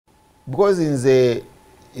because nze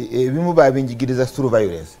ebimu babinjigiriza through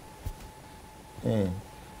violence.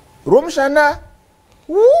 Rwomushana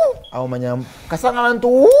awo manya kasanga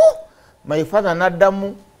abantu my father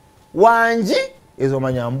naddamu wanji ezo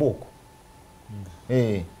manyamboko.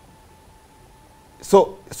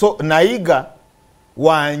 So naiga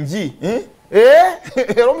wanji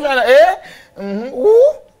Rwomushana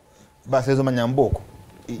basi ezo manyamboko.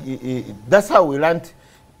 That's how we learned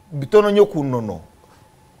bitono nyo kunono.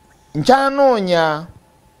 Nchanonya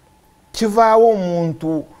kivaawo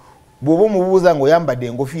omuntu bobo mubuuza ngo yambadde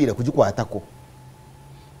engofiira kugikwatako.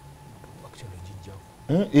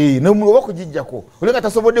 Ne mu bakujijjako. Olenga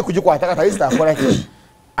tasobodde kugikwataka tayista akola ki?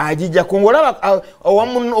 Ajijjako ngolaba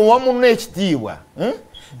owamu n'ekitiibwa.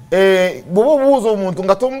 Bobo buuza omuntu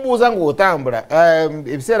nga tomubuuza ngo otambula.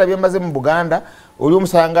 Ebiseera byembaze mu Buganda oli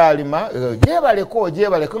omusanga alima gyebaleko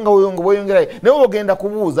nga boyongera naye ogenda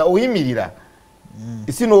kubuuza oyimirira.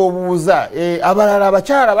 Sino obuuza abalala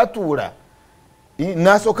abakyala batuula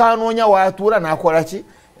nasoka anoonya waatuula nakola ki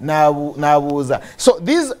nabuuza. So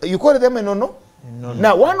these you call them enono.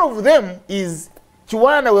 Now one of them is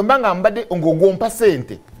kiwana wembanga mbadde ngogompa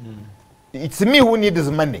sente. It's me who needs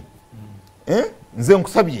money. Nze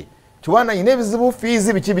nkusabye kiwana ine bizibu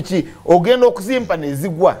fees biki ogenda okuzimpa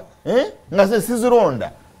nezigwa nga se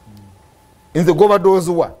sizironda. Nze goba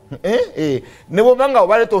dozwa nebo banga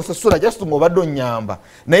obaleta osasula just ngobaddo nyamba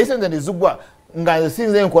naye sente nezigwa nga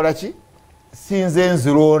sinze nkola ki sinze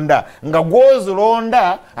nzironda nga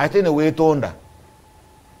gwozironda ate ne weetonda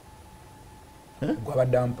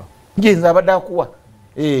gwabadampa ngenza abadakuwa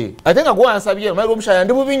ate nga gwansabye mali Rwomushana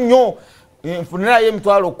ndi bubi nnyo nfunira ye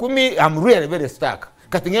emitwalo 10 am really very stuck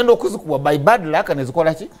kati ngenda okuzikuwa by bad luck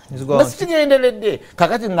nezikola ki nasikigenderedde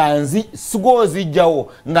kakati nga nzi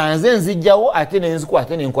sigozijjawo nga nze nzijjawo ate nenzikuwa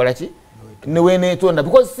ate nenkola ki neweneetonda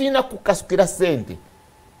because sina kukasukira sente.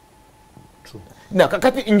 Na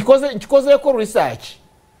kakati nkikozeeko research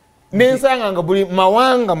nensanga nga buli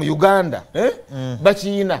mawanga mu Uganda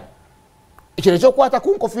bakiina ekiro ekyokwata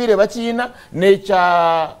ku nkofiire bakiina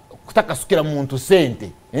nekya kutakasukira muntu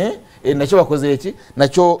sente nakyo bakoze eki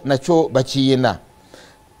nakyo bakiina.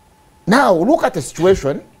 Now look at the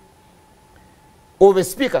situation of a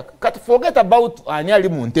speaker. Forget about ani ali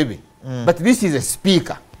mu ntebe, but this is a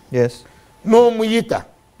speaker. Yes. No muyita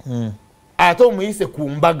ate omuyise ku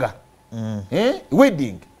mbaga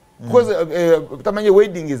wedding, because tamanye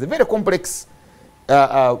wedding is a very complex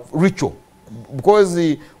ritual,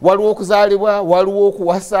 because waliwo okuzaalibwa, waliwo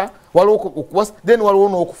okuwasa, then waliwo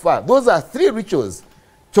n'okufa. Those are 3 rituals.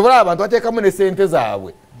 Kyobola abantu bateekamu ne sente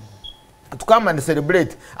zaabwe tukamba ne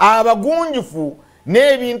celebrate. Abagunjufu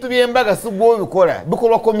n'ebintu by'embaga sigwo bikola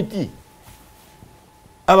bikolwa committee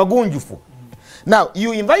abagunjufu. Now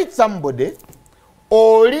you invite somebody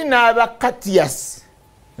oli n'abakatias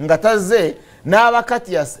nga taze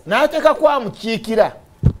n'abakatias n'ateeka kwa mukiikira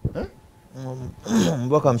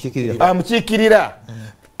mbaka amukiikirira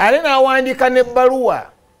ale n'awandiika n'ebbaluwa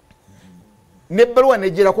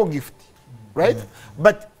negirako gift, right?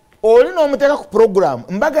 But oli n'omuteeka ku program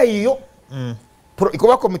mbaga yiyo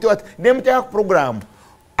ikoba komite wat nemuteeka ku program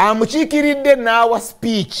amukiikiridde n'awa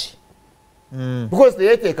speech because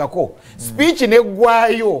teyeteekako speech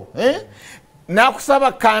neggwayo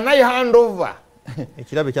n'akusaba kanayi handover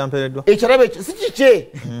ekirabe kyampereddwa ekirabe si kikye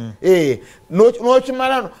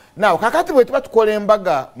n'okimala. Now kakati bwe tuba tukola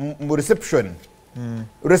embaga mu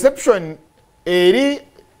reception eri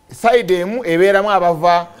side emu ebeeramu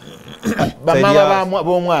abava bamama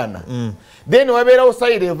b'omwana, then wabeerawo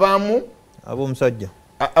side evaamu ab'omusajja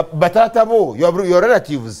batata bo your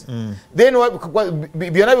relatives, then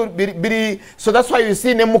byonna biri. So that's why you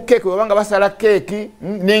see ne mu cake wabanga basala cake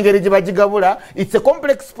n'engeri gye bagigabula. It's a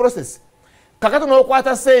complex process. Kakati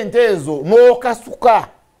n'okwata sente ezo n'okasuka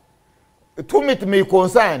to meet me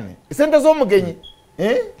concern sente z'omugenyi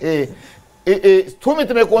to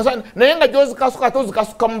meet me concern naye nga gyozikasuka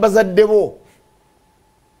tozikasuka mu bazadde bo.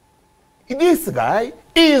 This guy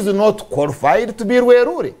is not qualified to be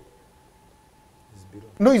Rwerure.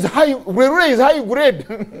 No, he's high. Rwerure is high grade.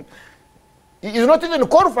 He is not even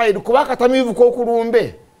qualified kuba katamivu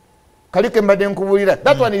k'okulumbe kalike mbadde nkubulira.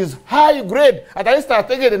 That one is high grade. At least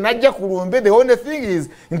ategere najja kulumbe. The only thing is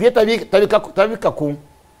ndiye tabika ku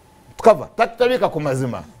cover tabika ku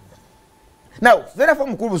mazima. Now therefore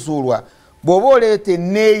mukulu busulwa bwoba oleete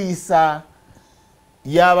neeyisa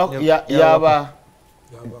yaba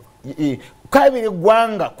kabiri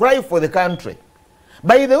gwanga cry for the country.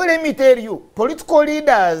 By the way, let me tell you, political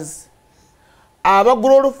leaders are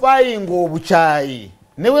glorifying obuchayi.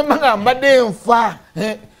 Newe manga mbadde nfa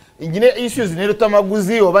nyine issues ne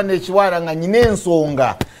lutamaguzi oba ne kiwala nga nyine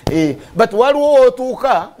ensonga but waliwo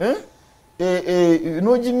otuuka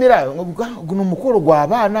nogimira guno mukolo gwa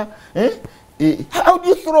abaana how do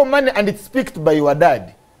you throw money and it's picked by your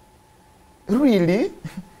dad? Really?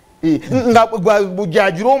 And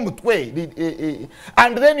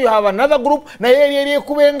then you have another group na yeye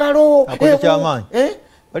kubengalo akoze kyamaanyi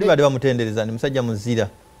bali bali bamutendereza ni musajja muzira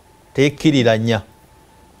tekkirira nya.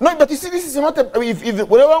 No, but you see, this is not a, if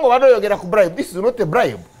bribe, this is not a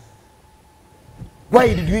bribe.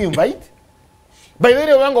 Why did you invite? By the way,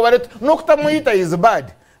 Nokta Moita is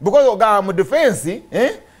bad. Because Ogama defense,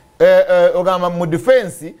 Ogama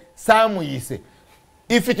defense, Samu Yise.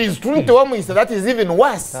 If it is true to Omu, that is even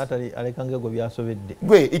worse. It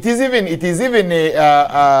is even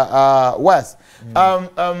worse.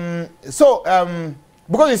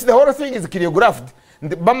 Because you see, the whole thing is choreographed.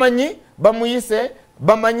 Bamanyi, Bamuyise,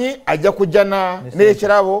 Bamanyi, aja kujana,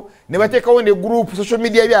 nechirabo, nebateka wende group, social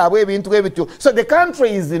media byabwe ebintu ebityo. So the country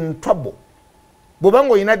is in trouble.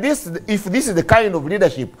 Bobango ina this, if this is the kind of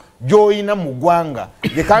leadership, joina mugwanga,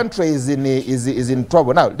 the country is in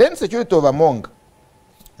trouble. Now, then security of among.